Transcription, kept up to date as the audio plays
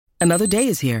Another day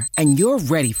is here, and you're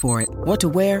ready for it. What to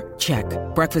wear? Check.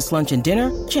 Breakfast, lunch, and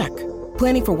dinner? Check.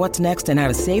 Planning for what's next and how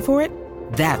to save for it?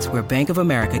 That's where Bank of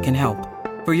America can help.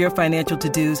 For your financial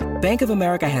to-dos, Bank of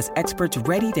America has experts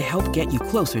ready to help get you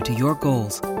closer to your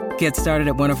goals. Get started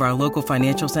at one of our local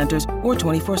financial centers or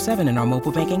 24/7 in our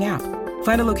mobile banking app.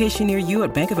 Find a location near you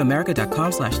at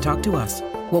bankofamerica.com/talktous.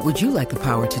 What would you like the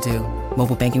power to do?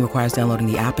 Mobile banking requires downloading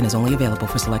the app and is only available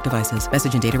for select devices.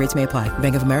 Message and data rates may apply.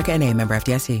 Bank of America NA, member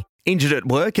FDIC. Injured at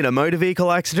work in a motor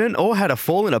vehicle accident or had a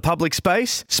fall in a public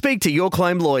space? Speak to Your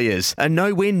Claim Lawyers, a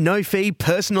no-win, no-fee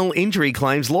personal injury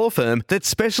claims law firm that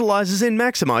specialises in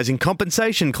maximising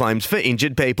compensation claims for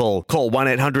injured people. Call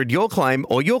 1-800-YOUR-CLAIM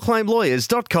or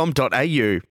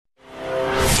yourclaimlawyers.com.au.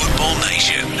 Football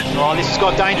Nation. Oh, this has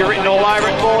got danger written all over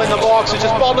it. Ball in the box. It's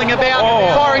just bobbling about.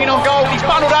 Firing it on goal. He's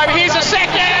bundled over. Here's a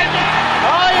second.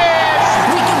 Oh, yes.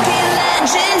 We can be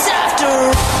legends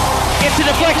after. It's a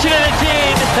deflection and it's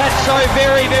in. That's so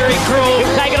very, very cruel.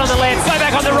 He'll take it on the left, go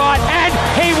back on the right, and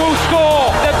he will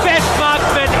score. The best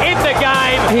marksman in the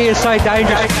game. He is so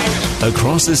dangerous.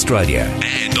 Across Australia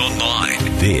and online,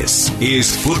 this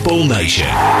is Football Nation.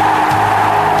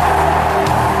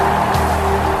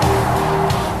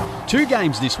 2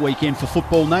 games this weekend for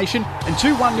Football Nation and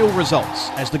 2 1-0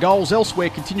 results as the goals elsewhere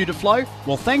continue to flow,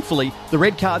 while thankfully the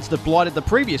red cards that blighted the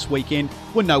previous weekend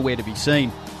were nowhere to be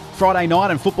seen. Friday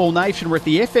night and Football Nation were at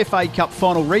the FFA Cup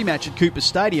final rematch at Cooper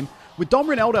Stadium with Dom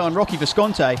Ronaldo and Rocky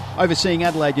Visconti overseeing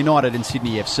Adelaide United and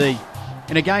Sydney FC.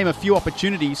 In a game of few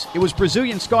opportunities, it was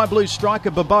Brazilian Sky Blues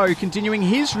striker Bobo continuing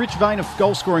his rich vein of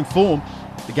goal-scoring form.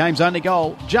 The game's only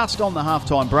goal just on the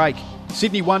half-time break.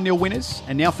 Sydney 1-0 winners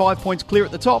and now 5 points clear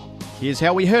at the top. Here's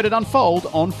how we heard it unfold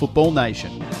on Football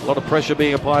Nation. A lot of pressure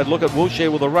being applied. Look at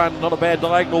Wilshere with a run. Not a bad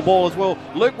diagonal ball as well.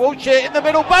 Luke Wilshere in the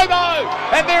middle. Bobo!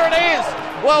 And there it is.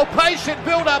 Well, patient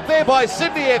build up there by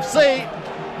Sydney FC.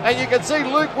 And you can see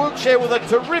Luke Wilshere with a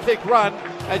terrific run.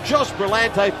 And Josh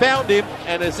Brillante found him.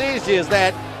 And as easy as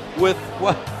that, with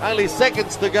only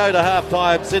seconds to go to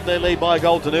half-time, Sydney lead by a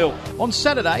goal to 0. On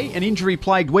Saturday, an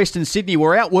injury-plagued Western Sydney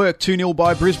were outworked 2-0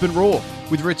 by Brisbane Roar,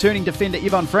 with returning defender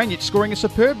Ivan Franjic scoring a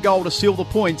superb goal to seal the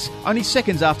points only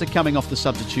seconds after coming off the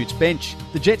substitutes bench.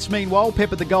 The Jets, meanwhile,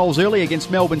 peppered the goals early against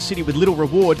Melbourne City with little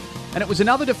reward, and it was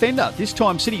another defender, this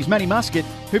time City's Manny Muscat,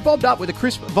 who bobbed up with a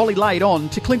crisp volley laid on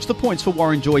to clinch the points for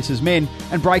Warren Joyce's men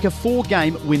and break a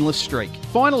 4-game winless streak.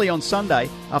 Finally on Sunday,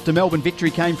 after Melbourne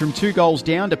victory came from 2 goals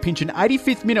down to pinch an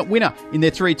 85th minute winner in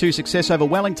their 3-2 success over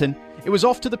Wellington, it was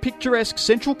off to the picturesque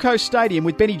Central Coast Stadium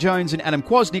with Benny Jones and Adam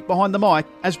Kwasnik behind the mic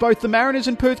as both the Mariners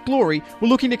and Perth Glory were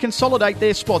looking to consolidate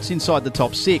their spots inside the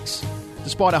top 6.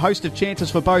 Despite a host of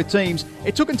chances for both teams,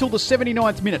 it took until the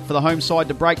 79th minute for the home side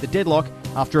to break the deadlock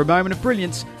after a moment of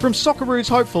brilliance from Socceroos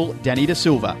hopeful Danny Da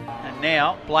Silva. And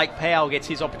now Blake Powell gets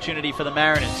his opportunity for the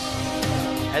Mariners.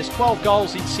 Has 12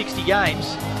 goals in 60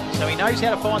 games, so he knows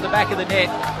how to find the back of the net.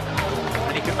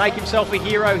 And he can make himself a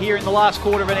hero here in the last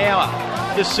quarter of an hour.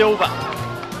 Da Silva.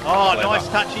 Oh, nice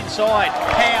touch inside.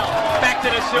 Powell, back to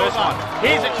Da Silva.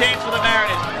 Here's a chance for the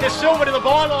Mariners. Da Silva to the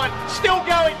byline. Still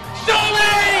going.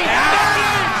 Surely!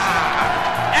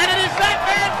 And it is that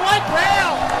man, Blake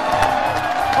Powell.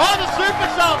 Oh, the super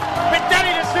sub. But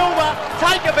Danny Da Silva,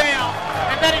 take a bow.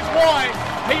 And that is why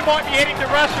he might be heading to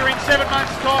Russia in 7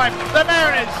 months' time. The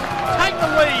Mariners take the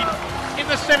lead in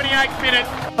the 78th minute.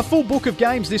 A full book of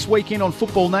games this weekend on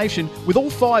Football Nation, with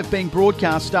all 5 being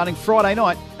broadcast starting Friday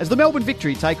night as the Melbourne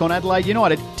Victory take on Adelaide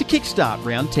United to kickstart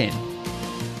round 10.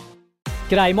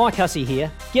 G'day, Mike Hussey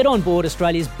here. Get on board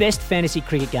Australia's best fantasy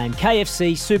cricket game,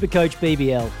 KFC Supercoach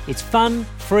BBL. It's fun,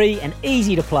 free and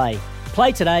easy to play.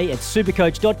 Play today at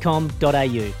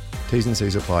supercoach.com.au. T's and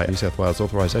C's apply. New South Wales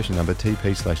authorisation number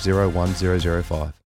TP/01005.